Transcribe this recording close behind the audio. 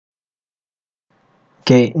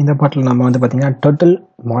Okay, இந்த பாட்டில் நம்ம வந்து பார்த்தீங்கன்னா டர்ட்டில்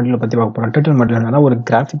மாடியூலை பற்றி பார்க்க போகிறோம். டர்ட்டில் மாடியூல் என்னன்னா ஒரு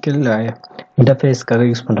கிராஃபிக்கல் இன்டர்ஃபேஸ்க்காக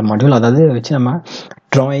யூஸ் பண்ணுற மாடியூல். அதாவது வச்சு நம்ம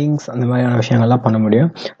ட்ராயிங்ஸ் அந்த மாதிரியான விஷயங்கள்லாம் பண்ண முடியும்.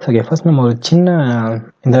 ஸோ ஓகே, ஃபர்ஸ்ட் நம்ம ஒரு சின்ன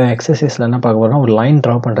இந்த எக்ஸசைஸில் என்ன பார்க்க போகிறோம், ஒரு லைன்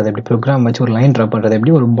ட்ரா பண்ணுறது எப்படி, ப்ரோக்ராம் வச்சு ஒரு லைன் ட்ரா பண்ணுறது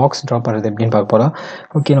எப்படி, ஒரு பாக்ஸ் ட்ரா பண்ணுறது எப்படின்னு பார்க்க போகிறோம்.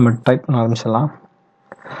 ஓகே, நம்ம டைப் பண்ண ஆரம்பிச்சிடலாம்.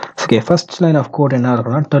 Okay, first line of code என்ன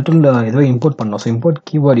இருக்குன்னா, டர்ட்டில் ஏதோ இம்போர்ட் பண்ணணும். ஸோ இம்போர்ட்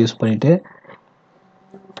கீவேர்ட் யூஸ் பண்ணிவிட்டு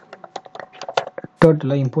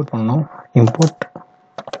டர்ட்டில் இம்போர்ட் பண்ணணும். Import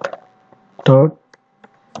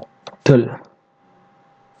turtle.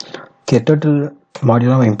 Okay, turtle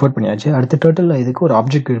module நம்ம இம்போர்ட் பண்ணியாச்சு. அடுத்து டர்ட்டில் இதுக்கு ஒரு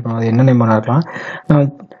ஆப்ஜெக்ட் கிரியேட் பண்ணலாம். அது என்ன நேம் வேணா இருக்கலாம். நான்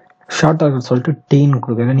ஷார்ட்டாக சொல்லிட்டு டீன்னு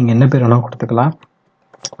கொடுக்குறேன். நீங்கள் என்ன பேர் வேணால் கொடுத்துக்கலாம்.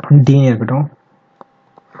 டீன்னு இருக்கட்டும்.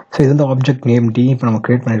 ஸோ இது வந்து ஆப்ஜெக்ட் நேம் டி. இப்போ நம்ம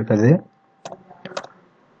கிரியேட் பண்ணியிருக்கிறது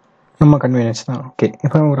நம்ம கன்வீனியன்ஸ் தான். ஓகே,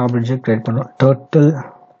 இப்போ நம்ம ஒரு ஆப்ஜெக்ட் கிரியேட் பண்ணோம். Turtle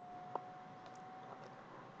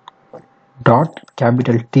dot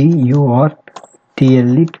capital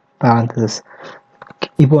TURTLE parenthesis.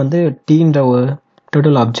 இப்போ வந்து டீன்ற ஒரு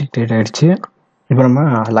டோட்டல் ஆப்ஜெக்ட் கிரியேட் ஆகிடுச்சு. இப்போ நம்ம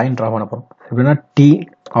லைன் ட்ரா பண்ண போகிறோம். எப்படின்னா டி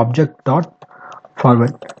ஆப்ஜெக்ட் டாட்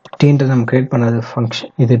ஃபார்வர்ட். டீன்றது நம்ம கிரியேட் பண்ணது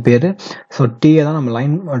ஃபங்க்ஷன், இது பேர். ஸோ டீயை தான் நம்ம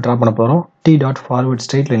லைன் ட்ரா பண்ண போகிறோம். டி டாட் ஃபார்வர்ட்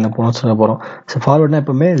ஸ்ட்ரெயிட் லைனில் போகணும்னு சொல்ல போகிறோம். ஸோ ஃபார்வர்ட்னா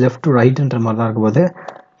எப்பவுமே லெஃப்ட் டு ரைட்டுன்ற மாதிரி தான் இருக்கும்போது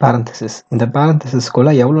பேரந்தசிஸ். இந்த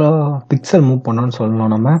பேரந்தசிஸ்குள்ளே எவ்வளோ பிக்சல் மூவ் பண்ணோன்னு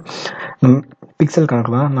சொல்லணும். நம்ம பிக்சல்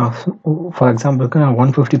கணக்கில் நான் ஃபார் எக்ஸாம்பிளுக்கு நான்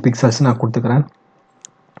 150 பிக்சல்ஸ் நான் கொடுத்துக்கிறேன்.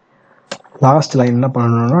 லாஸ்ட் லைன் என்ன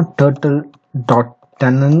பண்ணணும்னா டர்ட்டில் டாட்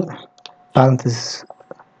 10 பேரந்தசிஸ்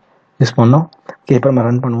யூஸ் பண்ணோம். ஓகே, இப்போ நம்ம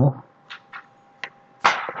ரன் பண்ணுவோம்.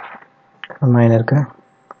 9 இருக்கு.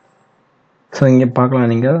 ஸோ இங்கே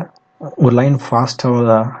பார்க்கலாம், நீங்கள் ஒரு லைன்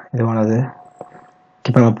ஃபாஸ்ட்டாக இதுவானது.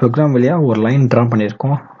 இப்போ நம்ம ப்ரோக்ராம் வழியாக ஒரு லைன் ட்ரா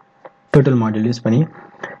பண்ணியிருக்கோம் டர்ட்டில் மாடியூல் யூஸ் பண்ணி.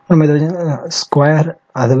 நம்ம இதை ஸ்கொயர்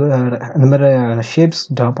அது இந்த மாதிரி ஷேப்ஸ்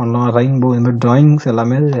ட்ரா பண்ணலாம், ரெயின்போ இந்த மாதிரி ட்ராயிங்ஸ்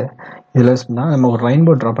எல்லாமே இதில் யூஸ் பண்ணால் நம்ம ஒரு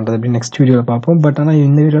ரெயின்போ ட்ரா பண்ணுறது அப்படின்னு நெக்ஸ்ட் வீடியோவில் பார்ப்போம். பட் ஆனால்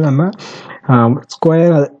இந்த வீடியோவில் நம்ம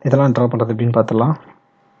ஸ்கொயர் இதெல்லாம் ட்ரா பண்ணுறது அப்படின்னு பார்த்துடலாம்.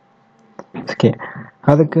 ஓகே,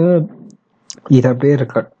 அதுக்கு இது அப்படியே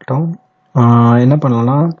இருக்கட்டும். என்ன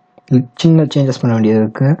பண்ணலாம்னா சின்ன சேஞ்சஸ் பண்ண வேண்டியது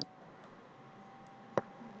இருக்குது.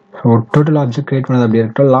 ஸோ டோட்டல் ஆப்ஜெக்ட் கிரியேட் பண்ணது அப்படி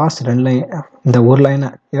இருக்கட்டும். லாஸ்ட் 2 லைன், இந்த ஒரு லைனை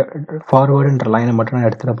ஃபார்வேர்டுன்ற லைனை மட்டும் நான்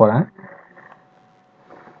எடுத்துகிட்டு போகிறேன்.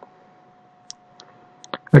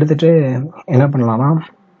 எடுத்துகிட்டு என்ன பண்ணலாம்னா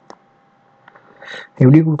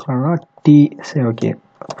எப்படி கொடுக்கலாம்னா டி. சரி, okay,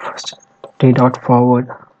 first D dot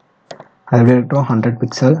forward அது எப்படி இருக்கட்டும் 100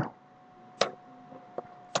 pixel.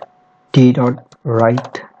 D dot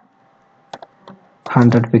right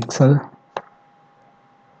 100 pixel.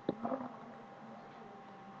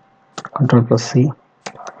 Ctrl+C.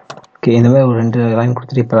 Okay, இந்த மாதிரி ஒரு 2 லைன்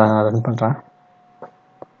கொடுத்துட்டு இப்போ நான் ரன் பண்ணுறேன்.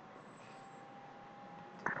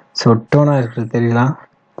 ஸோ டேர்ன் ஆகிருக்குது தெரியலாம்.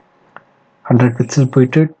 100 பிக்சல்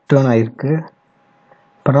போயிட்டு டேர்ன் ஆகிருக்கு.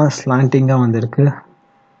 இப்போ தான் ஸ்லாண்டிங்காக வந்திருக்கு,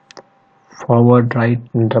 ஃபார்வர்ட்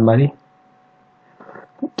ரைட்ன்ற மாதிரி.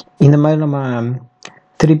 இந்த மாதிரி நம்ம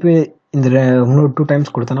திருப்பி இந்த இன்னொரு 2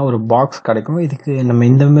 டைம்ஸ் கொடுத்தோன்னா ஒரு பாக்ஸ் கிடைக்கும். இதுக்கு நம்ம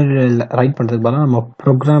இந்த மாதிரி ரைட் பண்ணுறதுக்கு பதிலாக நம்ம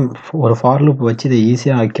ப்ரோக்ராம் ஒரு ஃபார் லூப் வச்சு இதை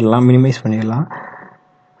ஈஸியாக ஆக்கிடலாம், மினிமைஸ் பண்ணிடலாம்.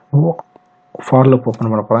 ஃபார் லூப்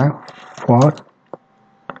ஓப்பன் பண்ண போகிறேன். For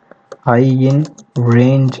I in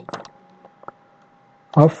range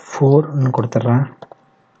of 4ன்னு கொடுத்துட்றேன்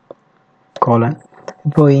கோலன்.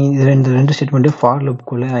 இப்போ இது ரெண்டு ஸ்டேட்மெண்ட்டு ஃபார்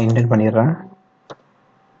லூப்புக்குள்ளே இன்டென்ட் பண்ணிடுறேன்.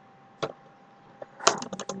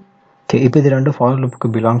 ஓகே, இப்போ இது 2 ஃபார் லூப்புக்கு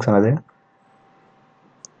பிலாங்ஸ் ஆகுது.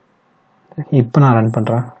 இப்போ நான் ரன்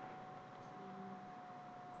பண்ணுறேன்.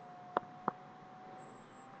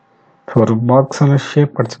 ஸோ ஒரு பாக்ஸான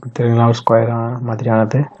ஷேப் படிச்சுக்கு தெரியுங்களா, ஒரு ஸ்கொயரான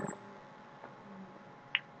மாதிரியானது.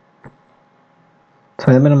 ஸோ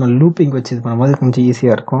அதேமாதிரி நம்ம லூப்பிங் வச்சு இது பண்ணும்போது கொஞ்சம்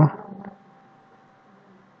ஈஸியாக இருக்கும்.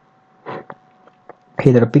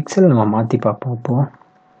 இதோட பிக்சல் நம்ம மாற்றி பார்ப்போம். இப்போது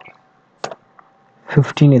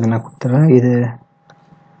 15 இதை நான் கொடுத்துட்றேன். இது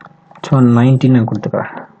 19 நான்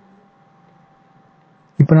கொடுத்துக்கிறேன்.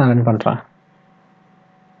 இப்போ நான் ரன் பண்ணுறேன்.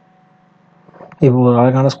 இப்போ ஒரு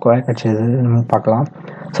அழகான ஸ்கொயர் கிடச்சது நம்ம பார்க்கலாம்.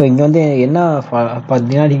 ஸோ இங்கே வந்து என்ன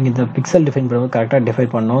பார்த்தீங்கன்னா, நீங்கள் இந்த பிக்சல் டிஃபைன் பண்ணும்போது கரெக்டாக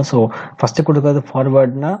டிஃபைன் பண்ணணும். ஸோ ஃபஸ்ட்டு கொடுக்குறது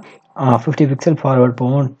ஃபார்வேர்ட்னா 50 பிக்சல் ஃபார்வேர்ட்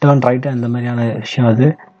போகும், டேர்ன் ரைட்டு அந்த மாதிரியான விஷயம் அது.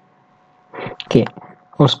 ஓகே,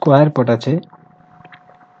 ஒரு ஸ்கொயர் போட்டாச்சு.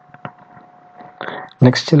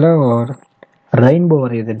 நெக்ஸ்ட்டில் ஒரு ரெயின்போ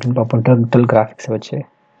வரையுது அப்படின்னு பார்ப்போம் டர்ட்டில் கிராஃபிக்ஸை வச்சு.